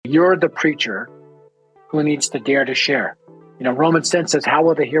You're the preacher who needs to dare to share. Romans 10 says, how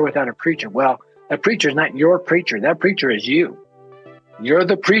will they hear without a preacher? Well, that preacher is not your preacher. That preacher is you. You're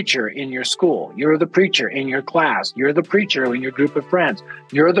the preacher in your school. You're the preacher in your class. You're the preacher in your group of friends.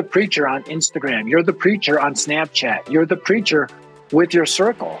 You're the preacher on Instagram. You're the preacher on Snapchat. You're the preacher with your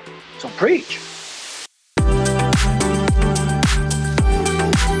circle. So preach.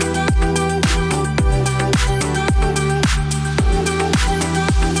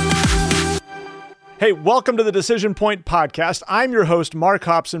 Hey, welcome to the Decision Point podcast. I'm your host, Mark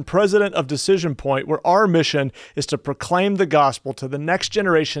Hobson, president of Decision Point, where our mission is to proclaim the gospel to the next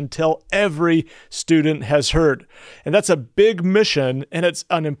generation till every student has heard. And that's a big mission, and it's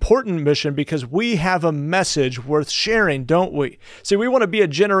an important mission because we have a message worth sharing, don't we? See, we want to be a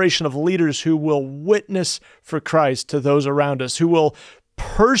generation of leaders who will witness for Christ to those around us, who will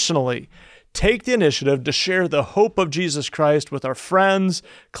personally take the initiative to share the hope of Jesus Christ with our friends,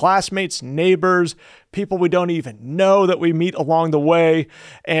 classmates, neighbors, people we don't even know that we meet along the way.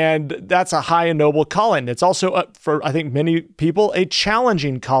 And that's a high and noble calling. It's also, for I think many people, a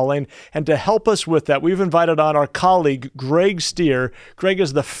challenging calling. And to help us with that, we've invited on our colleague, Greg Stier. Greg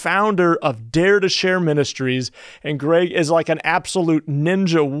is the founder of Dare to Share Ministries. And Greg is like an absolute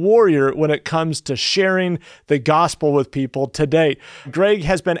ninja warrior when it comes to sharing the gospel with people today. Greg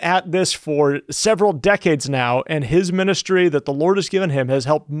has been at this for several decades now, and his ministry that the Lord has given him has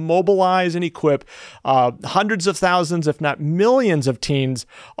helped mobilize and equip hundreds of thousands, if not millions of teens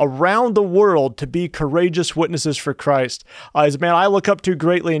around the world to be courageous witnesses for Christ. He's a man I look up to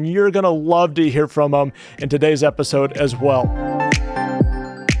greatly, and you're going to love to hear from him in today's episode as well.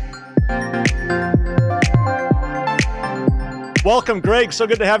 Welcome, Greg. So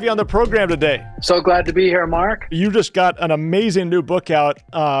good to have you on the program today. So glad to be here, Mark. You just got an amazing new book out,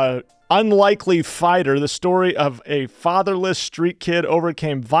 Unlikely Fighter, the story of a fatherless street kid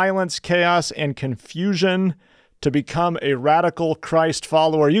overcame violence, chaos, and confusion to become a radical Christ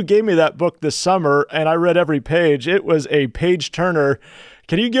follower. You gave me that book this summer, and I read every page. It was a page turner.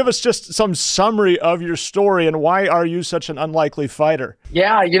 Can you give us just some summary of your story, and why are you such an unlikely fighter?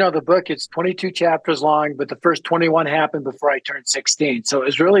 Yeah, the book, it's 22 chapters long, but the first 21 happened before I turned 16. So it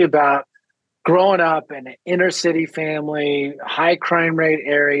was really about growing up in an inner city family, high crime rate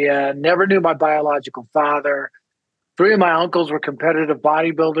area, never knew my biological father. 3 of my uncles were competitive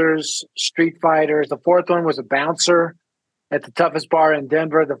bodybuilders, street fighters. The 4th one was a bouncer at the toughest bar in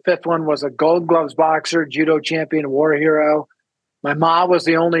Denver. The 5th one was a gold gloves boxer, judo champion, war hero. My mom was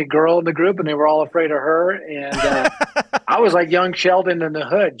the only girl in the group, and they were all afraid of her. And I was like young Sheldon in the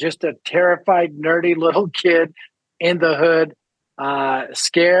hood, just a terrified, nerdy little kid in the hood.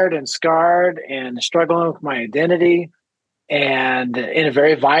 Scared and scarred and struggling with my identity, and in a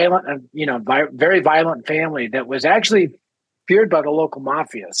very violent, very violent family that was actually feared by the local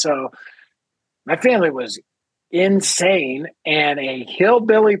mafia. So my family was insane, and a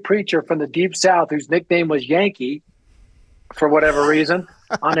hillbilly preacher from the deep South, whose nickname was Yankee, for whatever reason,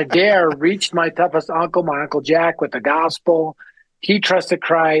 on a dare reached my toughest uncle, my Uncle Jack, with the gospel. He trusted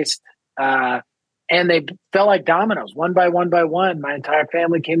Christ. And they fell like dominoes, one by one by one. My entire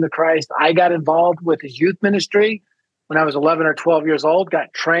family came to Christ. I got involved with his youth ministry when I was 11 or 12 years old,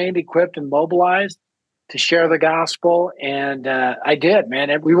 got trained, equipped, and mobilized to share the gospel. And I did, man.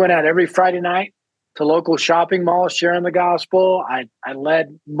 We went out every Friday night to local shopping malls sharing the gospel. I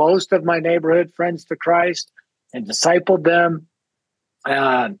led most of my neighborhood friends to Christ and discipled them.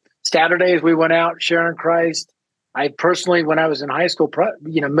 Saturdays, we went out sharing Christ. I personally, when I was in high school,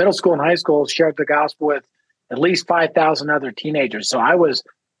 middle school and high school, shared the gospel with at least 5,000 other teenagers. So I was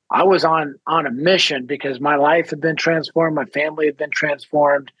on a mission because my life had been transformed, my family had been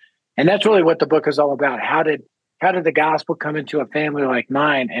transformed, and that's really what the book is all about. How did the gospel come into a family like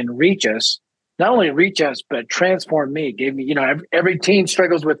mine and reach us? Not only reach us, but transform me. Gave me, every teen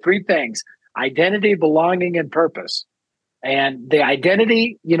struggles with 3 things: identity, belonging, and purpose. And the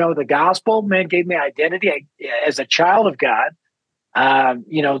identity, the gospel, man, gave me identity as a child of God.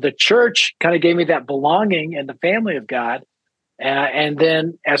 The church kind of gave me that belonging in the family of God. And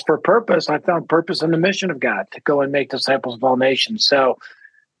then as for purpose, I found purpose in the mission of God to go and make disciples of all nations. So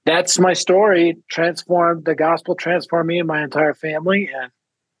that's my story. The gospel transformed me and my entire family. And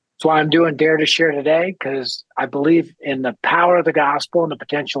that's why I'm doing Dare to Share today, because I believe in the power of the gospel and the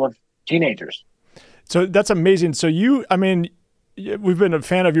potential of teenagers. So that's amazing. So we've been a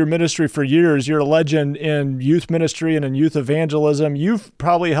fan of your ministry for years. You're a legend in youth ministry and in youth evangelism. You've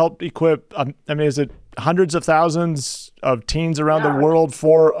probably helped equip, is it hundreds of thousands of teens around the world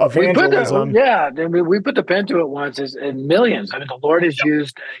for evangelism? We put the pen to it once, in millions. The Lord has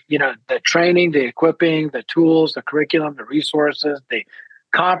used, the training, the equipping, the tools, the curriculum, the resources, the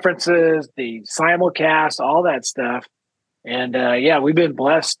conferences, the simulcast, all that stuff. And we've been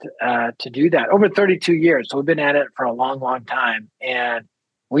blessed to do that over 32 years. So we've been at it for a long, long time. And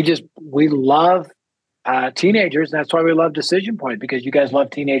we love teenagers. And that's why we love Decision Point, because you guys love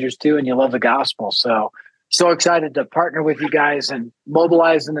teenagers too, and you love the gospel. So excited to partner with you guys and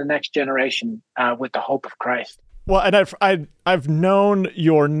mobilize in the next generation with the hope of Christ. Well, and I've known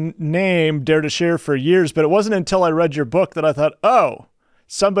your name, Dare to Share, for years, but it wasn't until I read your book that I thought, oh,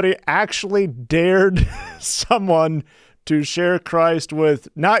 somebody actually dared someone to share Christ with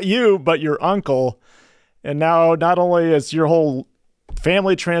not you, but your uncle. And now not only is your whole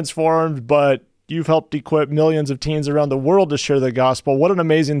family transformed, but you've helped equip millions of teens around the world to share the gospel. What an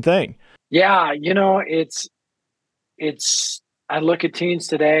amazing thing. Yeah, I look at teens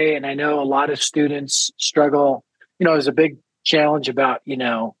today, and I know a lot of students struggle. There's a big challenge about,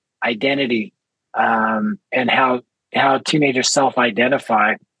 identity and how teenagers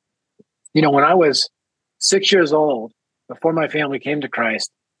self-identify. When I was 6 years old, before my family came to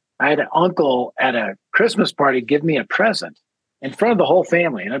Christ, I had an uncle at a Christmas party give me a present in front of the whole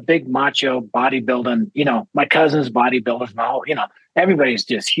family, and a big macho bodybuilding, my cousin's bodybuilders, everybody's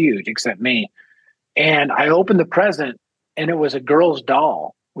just huge except me. And I opened the present, and it was a girl's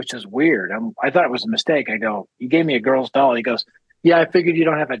doll, which is weird. I thought it was a mistake. I go, "You gave me a girl's doll." He goes, "Yeah, I figured you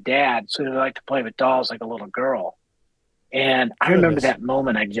don't have a dad, so you like to play with dolls like a little girl." And I remember that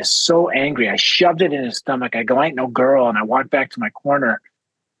moment. I just so angry. I shoved it in his stomach. I go, "I ain't no girl." And I walked back to my corner,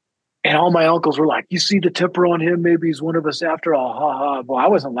 and all my uncles were like, "You see the temper on him? Maybe he's one of us after all." Ha ha. Well, I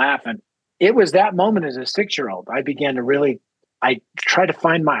wasn't laughing. It was that moment as a 6-year-old. I began to I tried to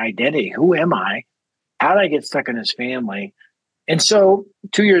find my identity. Who am I? How did I get stuck in his family? And so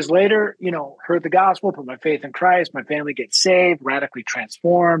 2 years later, heard the gospel, put my faith in Christ. My family gets saved, radically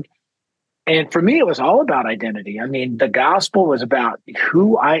transformed. And for me, it was all about identity. I mean, the gospel was about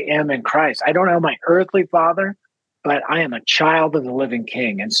who I am in Christ. I don't know my earthly father, but I am a child of the living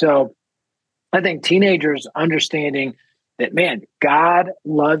King. And so I think teenagers understanding that, man, God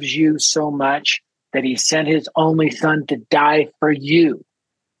loves you so much that he sent his only son to die for you.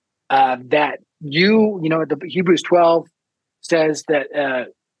 That the Hebrews 12 says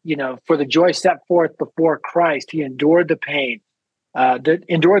that, for the joy set forth before Christ, he endured the pain,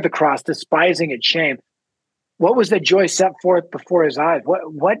 endured the cross, despising its shame. What was the joy set forth before his eyes?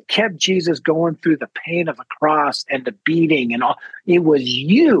 What kept Jesus going through the pain of the cross and the beating and all? It was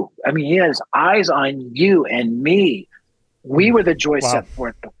you. I mean, he had his eyes on you and me. We were the joy set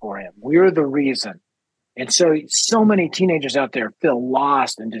forth before him. We were the reason. And so many teenagers out there feel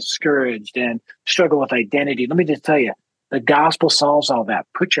lost and discouraged and struggle with identity. Let me just tell you, the gospel solves all that.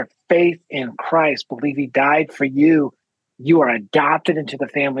 Put your faith in Christ. Believe he died for you. You are adopted into the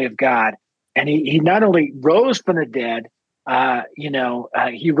family of God. And he not only rose from the dead,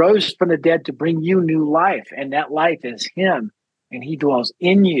 he rose from the dead to bring you new life. And that life is him. And he dwells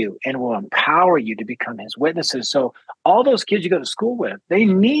in you and will empower you to become his witnesses. So all those kids you go to school with, they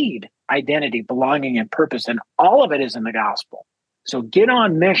need identity, belonging, and purpose. And all of it is in the gospel. So get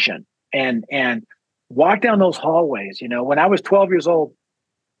on mission and walk down those hallways. When I was 12 years old,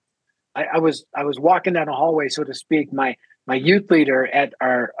 I was walking down a hallway, so to speak. My youth leader at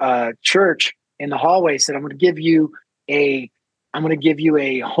our church in the hallway said, I'm going to give you a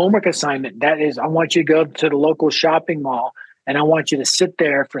homework assignment. That is, I want you to go to the local shopping mall, and I want you to sit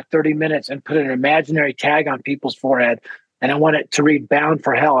there for 30 minutes and put an imaginary tag on people's forehead. And I want it to read "Bound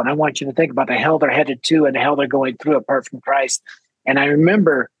for Hell." And I want you to think about the hell they're headed to and the hell they're going through apart from Christ. And I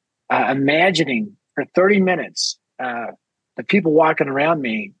remember imagining for 30 minutes the people walking around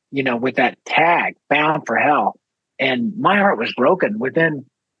me, with that tag, "Bound for Hell." And my heart was broken. Within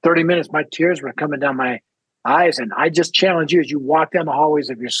 30 minutes, my tears were coming down my eyes. And I just challenge you, as you walk down the hallways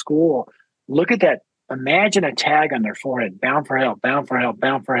of your school, look at that. Imagine a tag on their forehead, "Bound for Hell, bound for hell,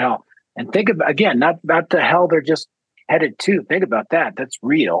 bound for hell." And think about, again, not about the hell they're just headed to. Think about that. That's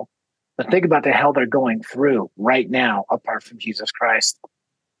real. But think about the hell they're going through right now apart from Jesus Christ.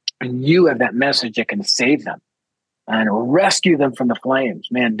 And you have that message that can save them and rescue them from the flames.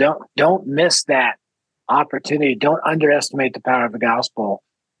 Man, don't miss that opportunity. Don't underestimate the power of the gospel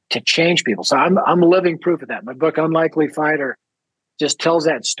to change people. So I'm living proof of that. My book, Unlikely Fighter, just tells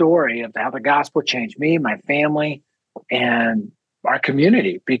that story of how the gospel changed me, my family, and our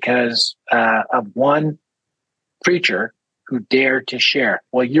community because of one preacher who dared to share.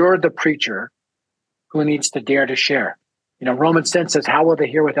 Well, you're the preacher who needs to dare to share. Romans 10 says, how will they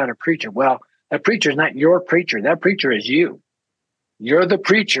hear without a preacher? Well, that preacher is not your preacher. That preacher is you. You're the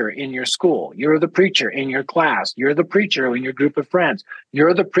preacher in your school. You're the preacher in your class. You're the preacher in your group of friends.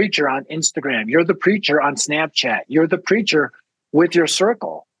 You're the preacher on Instagram. You're the preacher on Snapchat. You're the preacher with your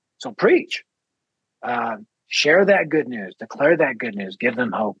circle. So preach, share that good news, declare that good news, give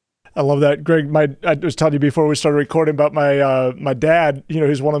them hope. I love that, Greg. I was telling you before we started recording about my dad.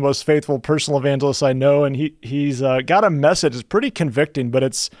 He's one of the most faithful personal evangelists I know, and he's got a message. It's pretty convicting, but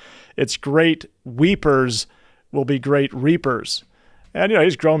it's great. Weepers will be great reapers. And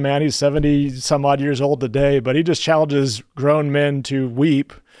he's a grown man. He's 70 some odd years old today, but he just challenges grown men to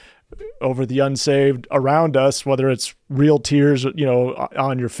weep over the unsaved around us, whether it's real tears,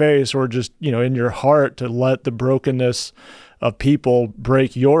 on your face or just, in your heart, to let the brokenness of people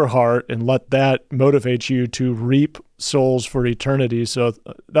break your heart and let that motivate you to reap souls for eternity. So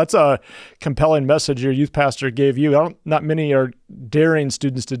that's a compelling message your youth pastor gave you. Not many are daring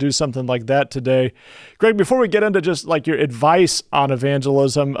students to do something like that today. Greg, before we get into just like your advice on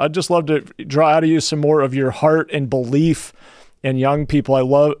evangelism, I'd just love to draw out of you some more of your heart and belief in young people.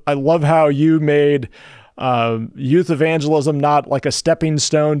 I love how you made youth evangelism not like a stepping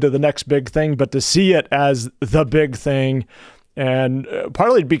stone to the next big thing, but to see it as the big thing. And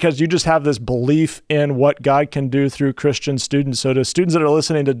partly because you just have this belief in what God can do through Christian students. So to students that are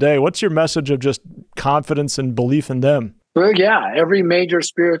listening today, what's your message of just confidence and belief in them? Well, yeah, every major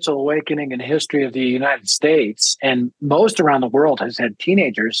spiritual awakening in the history of the United States and most around the world has had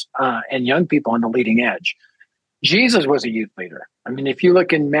teenagers and young people on the leading edge. Jesus was a youth leader. I mean, if you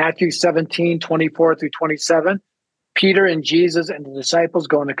look in Matthew 17, 24 through 27, Peter and Jesus and the disciples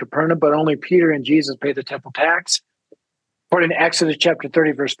go into Capernaum, but only Peter and Jesus pay the temple tax. According to Exodus chapter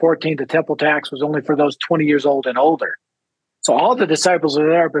 30, verse 14, the temple tax was only for those 20 years old and older. So all the disciples are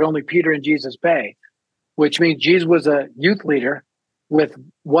there, but only Peter and Jesus pay, which means Jesus was a youth leader with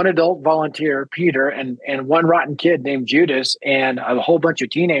one adult volunteer, Peter, and one rotten kid named Judas, and a whole bunch of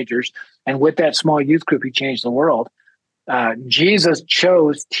teenagers. And with that small youth group, he changed the world. Jesus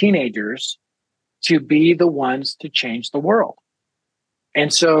chose teenagers to be the ones to change the world.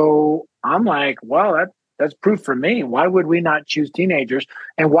 And so I'm like, well, that's proof for me. Why would we not choose teenagers?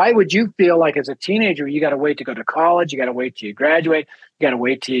 And why would you feel like as a teenager, you got to wait to go to college, you got to wait till you graduate, you got to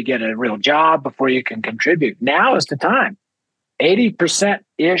wait till you get a real job before you can contribute? Now is the time.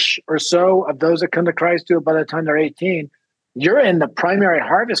 80%-ish or so of those that come to Christ do it by the time they're 18. You're in the primary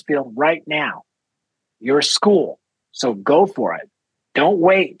harvest field right now. Your school. So go for it. Don't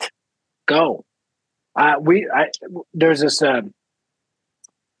wait. Go. There's this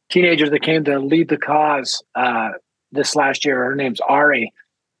teenager that came to lead the cause this last year. Her name's Ari.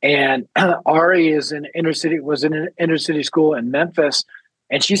 And Ari was in an inner city school in Memphis.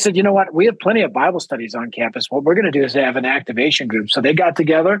 And she said, you know what? We have plenty of Bible studies on campus. What we're going to do is have an activation group. So they got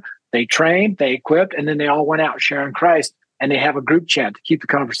together, they trained, they equipped, and then they all went out sharing Christ. And they have a group chat to keep the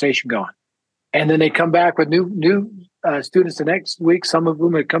conversation going. And then they come back with new students the next week, some of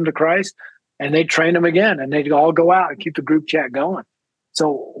whom had come to Christ, and they train them again. And they all go out and keep the group chat going.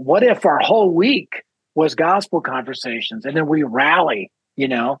 So what if our whole week was gospel conversations, and then we rally,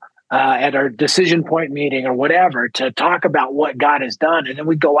 at our decision point meeting or whatever to talk about what God has done. And then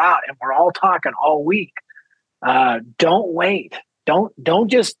we go out and we're all talking all week. Don't wait. Don't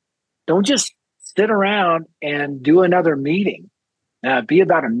just sit around and do another meeting. Be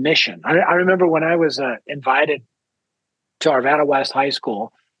about a mission. I remember when I was invited to Arvada West High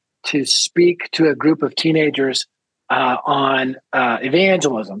School to speak to a group of teenagers on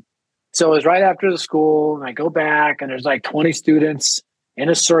evangelism. So it was right after the school, and I go back, and there's like 20 students in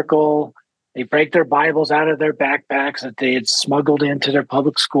a circle. They break their Bibles out of their backpacks that they had smuggled into their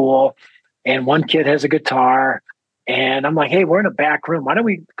public school. And one kid has a guitar. And I'm like, hey, we're in a back room. Why don't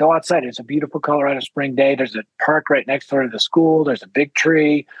we go outside? It's a beautiful Colorado spring day. There's a park right next door to the school. There's a big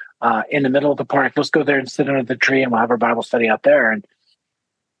tree in the middle of the park. Let's go there and sit under the tree, and we'll have our Bible study out there. And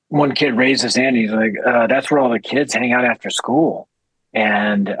one kid raised his hand. He's like, that's where all the kids hang out after school.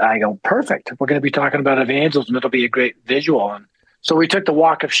 And I go, perfect. We're going to be talking about evangelism. It'll be a great visual. And so we took the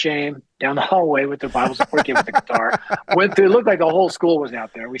walk of shame down the hallway with their Bibles, the poor kid with the guitar. Went through, it looked like the whole school was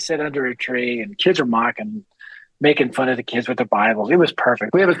out there. We sat under a tree, and kids are making fun of the kids with their Bibles. It was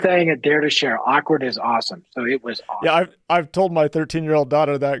perfect. We have a saying at Dare to Share, awkward is awesome. So it was awesome. Yeah, I've told my 13-year-old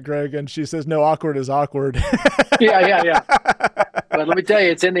daughter that, Greg, and she says, no, awkward is awkward. Yeah. But let me tell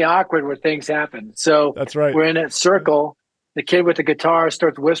you, it's in the awkward where things happen. So that's right. We're in a circle. The kid with the guitar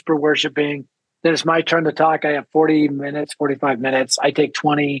starts whisper worshiping. Then it's my turn to talk. I have 45 minutes. I take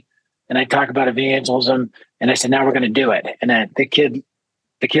 20 and I talk about evangelism. And I said, now we're going to do it. And then the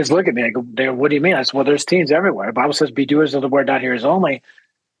kids look at me. I go, what do you mean? I said, well, there's teens everywhere. The Bible says, be doers of the word, not hearers only.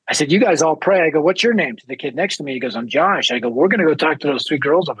 I said, you guys all pray. I go, what's your name? To the kid next to me. He goes, I'm Josh. I go, we're going to go talk to those 3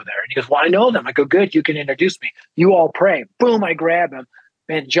 girls over there. And he goes, well, I know them. I go, good. You can introduce me. You all pray. Boom. I grab him.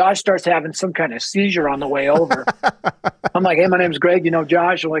 Man, Josh starts having some kind of seizure on the way over. I'm like, hey, my name's Greg. You know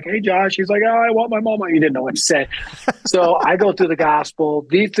Josh? I'm like, hey, Josh. He's like, oh, I want my mama. You didn't know what to say. So I go through the gospel.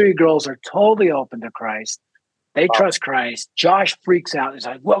 These three girls are totally open to Christ. They trust Christ. Josh freaks out. He's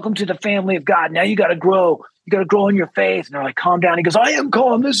like, welcome to the family of God. Now you got to grow. You got to grow in your faith. And they're like, calm down. He goes, I am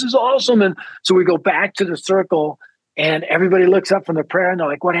calm. This is awesome. And so we go back to the circle and everybody looks up from the prayer and they're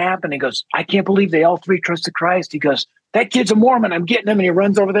like, what happened? He goes, I can't believe they all three trusted Christ. He goes, that kid's a Mormon. I'm getting him. And he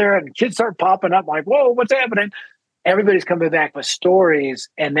runs over there and kids start popping up. I'm like, whoa, what's happening? Everybody's coming back with stories.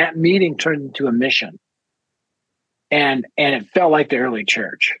 And that meeting turned into a mission. And it felt like the early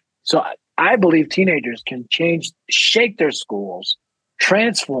church. So I believe teenagers can change, shake their schools,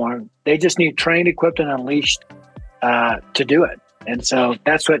 transform. They just need trained, equipped, and unleashed to do it. And so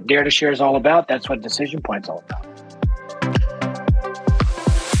that's what Dare to Share is all about. That's what Decision Point's all about.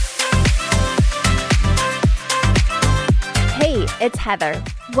 Hey, it's Heather.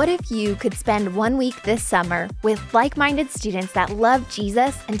 What if you could spend 1 week this summer with like-minded students that love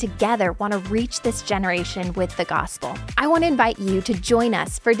Jesus and together want to reach this generation with the gospel? I want to invite you to join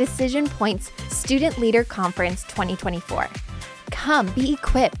us for Decision Point's Student Leader Conference 2024. Come be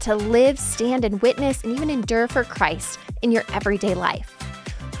equipped to live, stand, and witness, and even endure for Christ in your everyday life.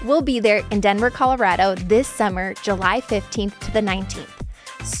 We'll be there in Denver, Colorado this summer, July 15th to the 19th.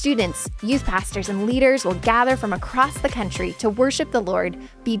 Students, youth pastors, and leaders will gather from across the country to worship the Lord,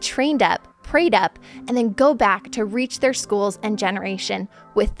 be trained up, prayed up, and then go back to reach their schools and generation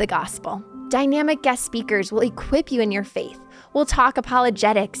with the gospel. Dynamic guest speakers will equip you in your faith. We'll talk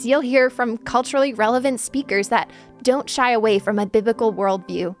apologetics. You'll hear from culturally relevant speakers that don't shy away from a biblical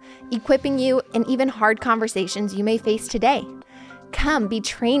worldview, equipping you in even hard conversations you may face today. Come be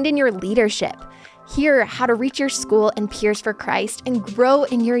trained in your leadership. Hear how to reach your school and peers for Christ and grow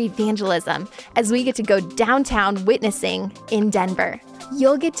in your evangelism as we get to go downtown witnessing in Denver.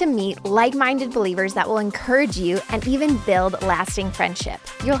 You'll get to meet like-minded believers that will encourage you and even build lasting friendship.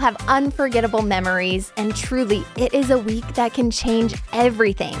 You'll have unforgettable memories, and truly, it is a week that can change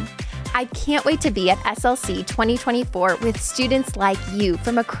everything. I can't wait to be at SLC 2024 with students like you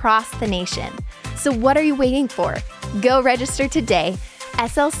from across the nation. So what are you waiting for? Go register today.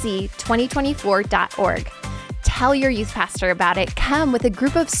 slc2024.org. Tell your youth pastor about it. Come with a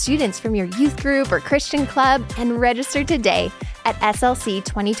group of students from your youth group or Christian club and register today at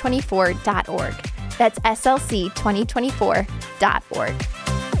slc2024.org. That's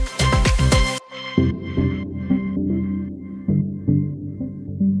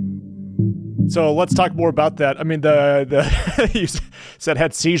slc2024.org. So let's talk more about that. I mean, the you said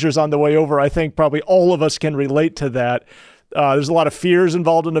had seizures on the way over. I think probably all of us can relate to that. There's a lot of fears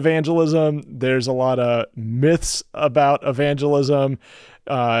involved in evangelism. There's a lot of myths about evangelism.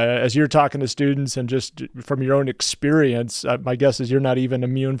 As you're talking to students and just from your own experience, my guess is you're not even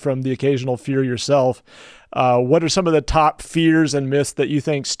immune from the occasional fear yourself. What are some of the top fears and myths that you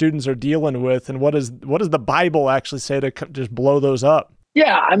think students are dealing with? And what does the Bible actually say to just blow those up?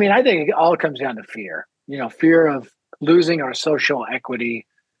 Yeah, I mean, I think it all comes down to fear. You know, fear of losing our social equity,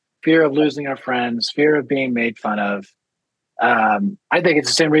 fear of losing our friends, fear of being made fun of. I think it's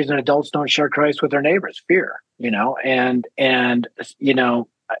the same reason adults don't share Christ with their neighbors, fear, and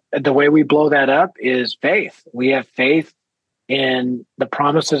the way we blow that up is faith. We have faith in the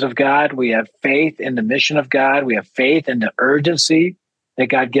promises of God. We have faith in the mission of God. We have faith in the urgency that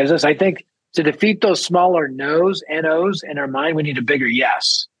God gives us. I think to defeat those smaller no's and O's in our mind, we need a bigger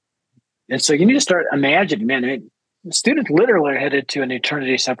yes. And so you need to start imagining, students literally are headed to an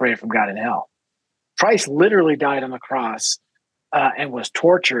eternity separated from God in hell. Christ literally died on the cross and was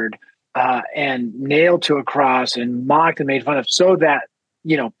tortured and nailed to a cross and mocked and made fun of so that,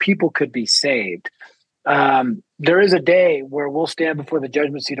 people could be saved. There is a day where we'll stand before the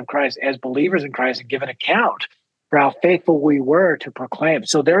judgment seat of Christ as believers in Christ and give an account for how faithful we were to proclaim.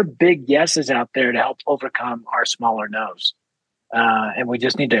 So there are big yeses out there to help overcome our smaller no's. And we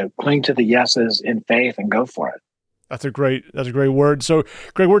just need to cling to the yeses in faith and go for it. That's a great word. So,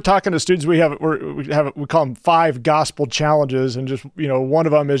 Greg, we're talking to students. We call them 5 gospel challenges, and just one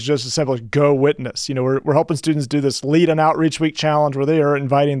of them is just as simple as go witness. We're helping students do this Lead an Outreach Week challenge where they are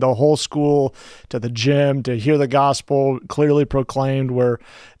inviting the whole school to the gym to hear the gospel clearly proclaimed, where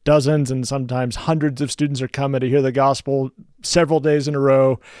dozens and sometimes hundreds of students are coming to hear the gospel several days in a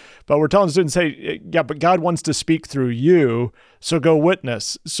row. But we're telling students, hey, yeah, but God wants to speak through you, so go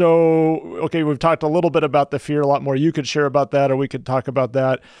witness. So, okay, we've talked a little bit about the fear, a lot more you could share about that, or we could talk about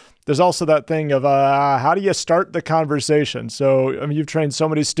that. There's also that thing of how do you start the conversation? So, I mean, you've trained so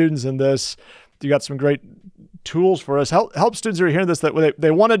many students in this. You got some great tools for us. Help students who are hearing this that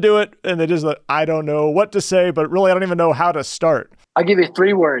they want to do it, and they just I don't know what to say, but really I don't even know how to start. I'll give you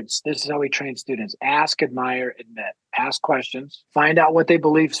 3 words. This is how we train students: ask, admire, admit. Ask questions, find out what they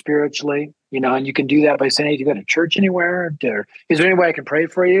believe spiritually, and you can do that by saying, hey, do you go to church anywhere? Is there any way I can pray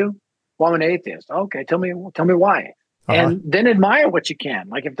for you? Well, I'm an atheist. Okay, tell me why. And then admire what you can.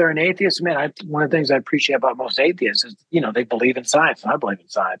 Like if they're an atheist, man, one of the things I appreciate about most atheists is, they believe in science, and I believe in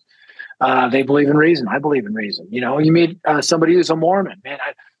science. They believe in reason. I believe in reason. You meet somebody who's a Mormon, man.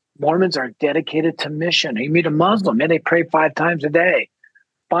 Mormons are dedicated to mission. You meet a Muslim, man, they pray 5 times a day.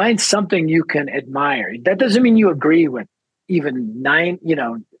 Find something you can admire. That doesn't mean you agree with even the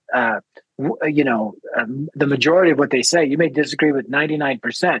majority of what they say. You may disagree with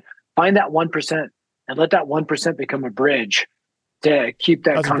 99%. Find that 1% and let that 1% become a bridge to keep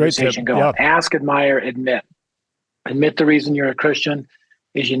that conversation going. Yep. Ask, admire, admit. Admit the reason you're a Christian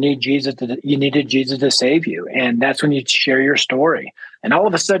is you needed Jesus to save you. And that's when you share your story. And all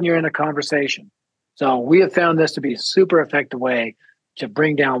of a sudden you're in a conversation. So we have found this to be a super effective way to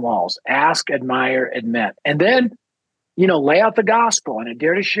bring down walls. Ask, admire, admit. And then, lay out the gospel. And at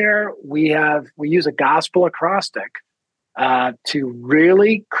Dare to Share, we use a gospel acrostic to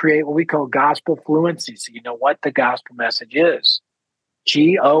really create what we call gospel fluency. So you know what the gospel message is.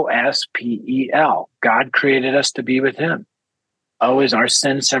 Gospel. God created us to be with him. O is our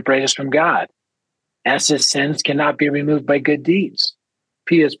sins separate us from God. S is sins cannot be removed by good deeds.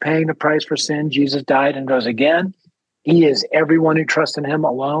 P is paying the price for sin. Jesus died and rose again. E is everyone who trusts in him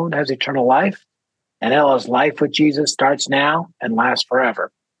alone has eternal life. And L is life with Jesus starts now and lasts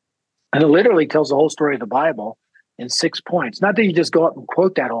forever. And it literally tells the whole story of the Bible in 6 points. Not that you just go up and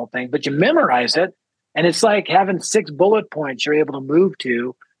quote that whole thing, but you memorize it. And it's like having 6 bullet points you're able to move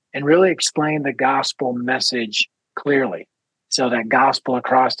to and really explain the gospel message clearly. So that gospel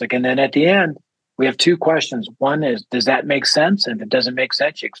acrostic. And then at the end, we have 2 questions. One is, does that make sense? And if it doesn't make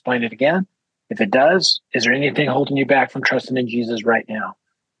sense, you explain it again. If it does, is there anything holding you back from trusting in Jesus right now?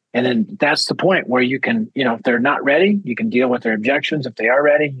 And then that's the point where you can, if they're not ready, you can deal with their objections. If they are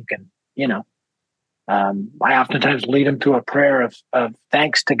ready, you can, I oftentimes lead them to a prayer of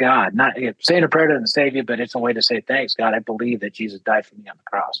thanks to God. Not saying a prayer doesn't save you, but it's a way to say, thanks, God, I believe that Jesus died for me on the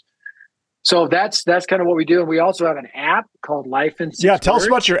cross. So that's kind of what we do. And we also have an app called Life in 6 Words. Yeah, tell us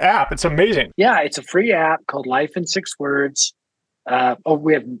about your app. It's amazing. Yeah, it's a free app called Life in 6 Words.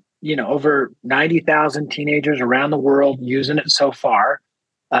 We have, over 90,000 teenagers around the world using it so far.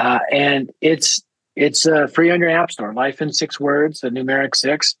 And it's free on your app store, Life in 6 Words, the numeric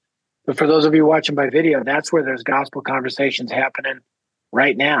 6. But for those of you watching by video, that's where there's gospel conversations happening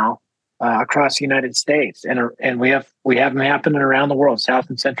right now. Across the United States, and we have them happening around the world, South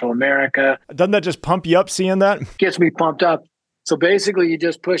and Central America. Doesn't that just pump you up seeing that? Gets me pumped up. So basically, you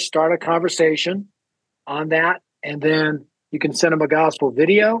just push start a conversation on that, and then you can send them a gospel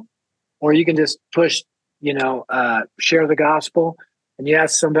video, or you can just push, share the gospel, and you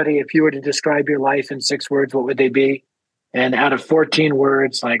ask somebody, if you were to describe your life in 6 words, what would they be? And out of 14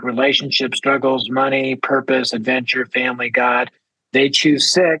 words, like relationship, struggles, money, purpose, adventure, family, God, they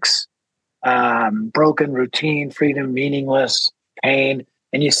choose 6. Broken, routine, freedom, meaningless, pain.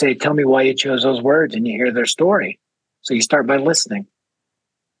 And you say, tell me why you chose those words, and you hear their story. So you start by listening.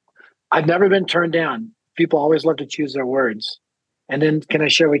 I've never been turned down. People always love to choose their words. And then can I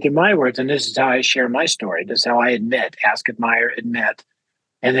share with you my words? And this is how I share my story. This is how I admit, ask, admire, admit.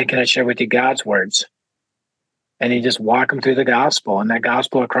 And then can I share with you God's words? And you just walk them through the gospel. And that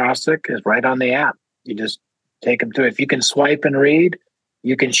gospel acrostic is right on the app. You just take them through. If you can swipe and read,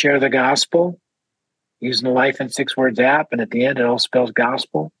 you can share the gospel using the Life in 6 Words app. And at the end, it all spells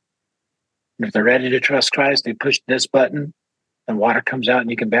gospel. And if they're ready to trust Christ, they push this button and water comes out and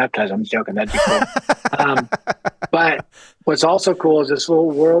you can baptize them. I'm joking. That'd be cool. But what's also cool is this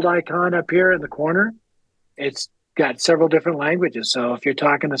little world icon up here in the corner. It's got several different languages. So if you're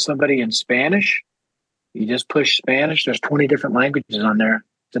talking to somebody in Spanish, you just push Spanish. There's 20 different languages on there.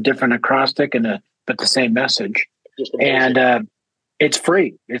 It's a different acrostic but the same message. And it's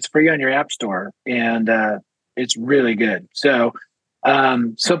free. It's free on your app store, and it's really good. So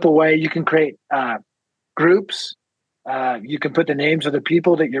simple way you can create groups. You can put the names of the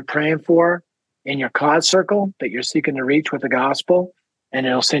people that you're praying for in your cause circle that you're seeking to reach with the gospel, and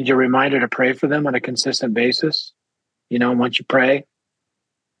it'll send you a reminder to pray for them on a consistent basis. Once you pray,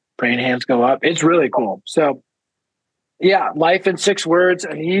 praying hands go up. It's really cool. So yeah, Life in 6 Words,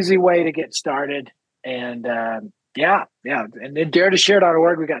 an easy way to get started. And yeah. And then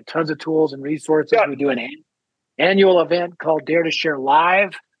daretoshare.org, we got tons of tools and resources. Yeah. We do an annual event called Dare to Share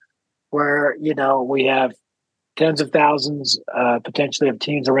Live, where, we have tens of thousands, potentially of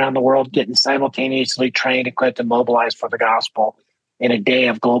teens around the world getting simultaneously trained, equipped, and mobilized for the gospel in a day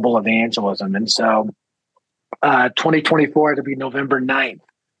of global evangelism. And so 2024 to be November 9th,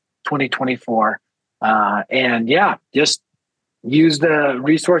 2024. And yeah, just use the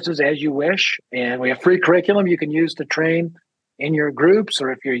resources as you wish. And we have free curriculum you can use to train in your groups,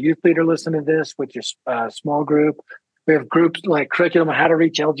 or if you're a youth leader listening to this with your small group. We have groups like curriculum on how to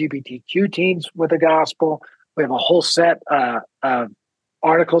reach LGBTQ teens with the gospel. We have a whole set of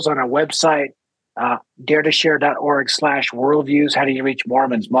articles on our website, daretoshare.org/worldviews. How do you reach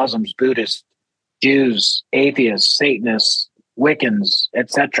Mormons, Muslims, Buddhists, Jews, atheists, Satanists, Wiccans,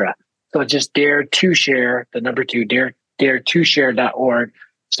 etc. So just dare to share, the number 2,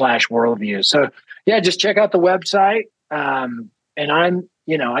 daretoshare.org/worldviews. So yeah, just check out the website. And I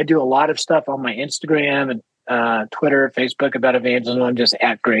do a lot of stuff on my Instagram and Twitter, Facebook about evangelism. I'm just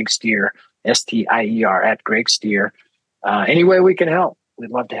at Greg Stier, Stier, at Greg Stier. Any way we can help,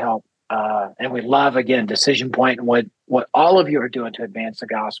 we'd love to help. And we love, again, Decision Point and what all of you are doing to advance the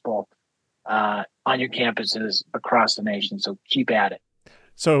gospel on your campuses across the nation. So keep at it.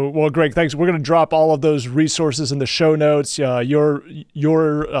 So, well, Greg, thanks. We're going to drop all of those resources in the show notes, your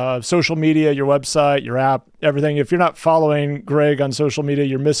social media, your website, your app, everything. If you're not following Greg on social media,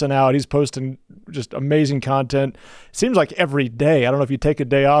 you're missing out. He's posting just amazing content. It seems like every day. I don't know if you take a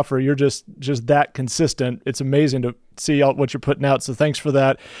day off or you're just that consistent. It's amazing to see what you're putting out. So thanks for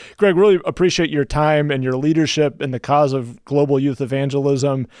that. Greg, really appreciate your time and your leadership in the cause of global youth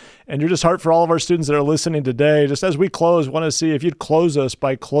evangelism and your just heart for all of our students that are listening today. Just as we close, want to see if you'd close us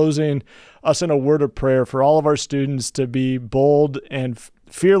by closing us in a word of prayer for all of our students to be bold and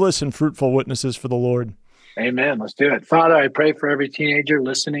fearless and fruitful witnesses for the Lord. Amen. Let's do it. Father, I pray for every teenager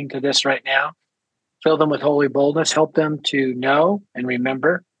listening to this right now. Fill them with holy boldness. Help them to know and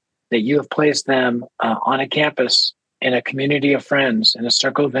remember that you have placed them on a campus, in a community of friends, in a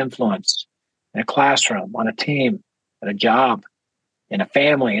circle of influence, in a classroom, on a team, at a job, in a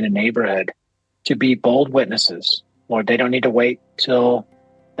family, in a neighborhood, to be bold witnesses. Lord, they don't need to wait till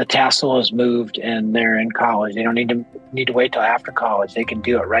the tassel is moved and they're in college. They don't need to wait till after college. They can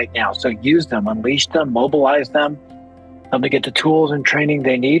do it right now. So use them, unleash them, mobilize them, help them to get the tools and training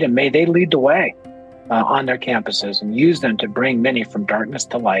they need, and may they lead the way on their campuses and use them to bring many from darkness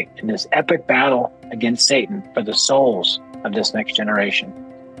to light in this epic battle against Satan for the souls of this next generation.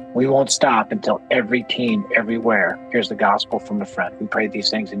 We won't stop until every teen everywhere hears the gospel from a friend. We pray these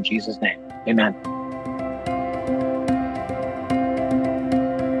things in Jesus' name. Amen.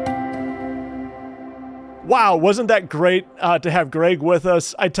 Wow, wasn't that great to have Greg with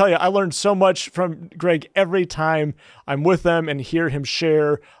us? I tell you, I learned so much from Greg every time I'm with him and hear him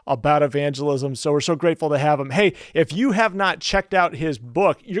share about evangelism. So we're so grateful to have him. Hey, if you have not checked out his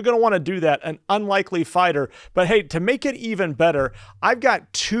book, you're going to want to do that, An Unlikely Fighter. But hey, to make it even better, I've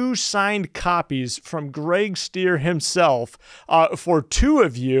got 2 signed copies from Greg Stier himself for 2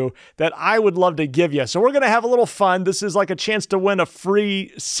 of you that I would love to give you. So we're going to have a little fun. This is like a chance to win a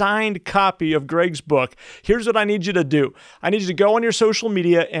free signed copy of Greg's book. Here's what I need you to do. I need you to go on your social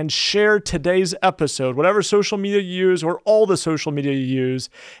media and share today's episode, whatever social media you use or all the social media you use.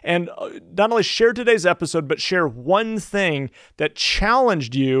 And not only share today's episode, but share one thing that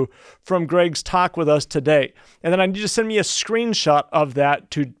challenged you from Greg's talk with us today. And then I need you to send me a screenshot of that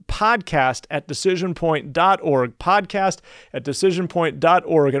to podcast@decisionpoint.org,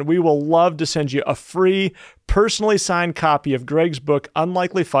 podcast@decisionpoint.org. And we will love to send you a free personally signed copy of Greg's book,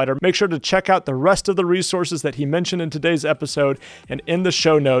 Unlikely Fighter. Make sure to check out the rest of the resources that he mentioned in today's episode and in the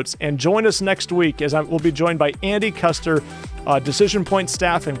show notes. And join us next week as we'll be joined by Andy Custer, Decision Point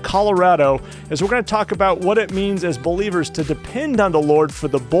staff in Colorado, as we're going to talk about what it means as believers to depend on the Lord for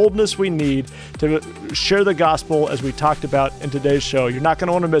the boldness we need to share the gospel as we talked about in today's show. You're not going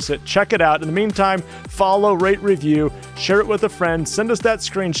to want to miss it. Check it out. In the meantime, follow, rate, review, share it with a friend, send us that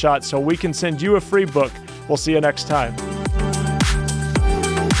screenshot so we can send you a free book. We'll see you next time.